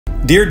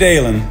Dear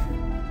Daelin,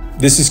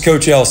 this is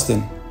Coach Elston.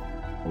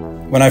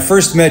 When I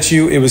first met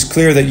you, it was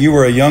clear that you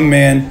were a young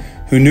man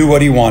who knew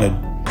what he wanted.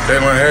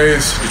 Daelin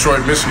Hayes,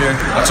 Detroit, Michigan.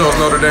 I chose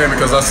Notre Dame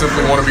because I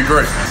simply want to be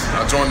great.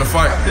 I joined the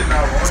fight.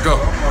 Let's go.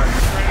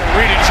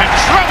 Reed's in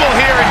trouble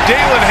here, and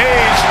Daelin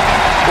Hayes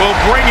will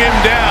bring him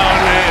down.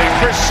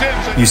 Chris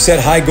Sims. You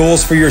set high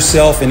goals for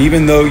yourself, and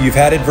even though you've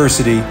had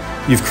adversity,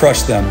 you've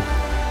crushed them.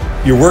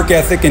 Your work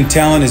ethic and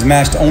talent is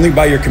matched only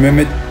by your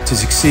commitment to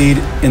succeed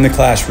in the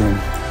classroom.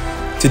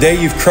 Today,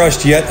 you've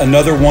crushed yet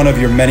another one of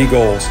your many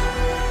goals.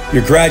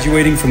 You're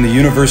graduating from the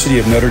University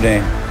of Notre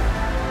Dame.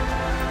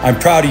 I'm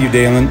proud of you,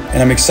 Daelin,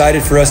 and I'm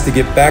excited for us to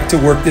get back to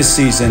work this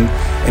season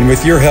and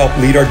with your help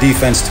lead our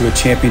defense to a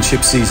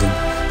championship season.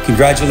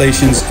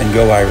 Congratulations and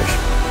go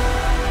Irish.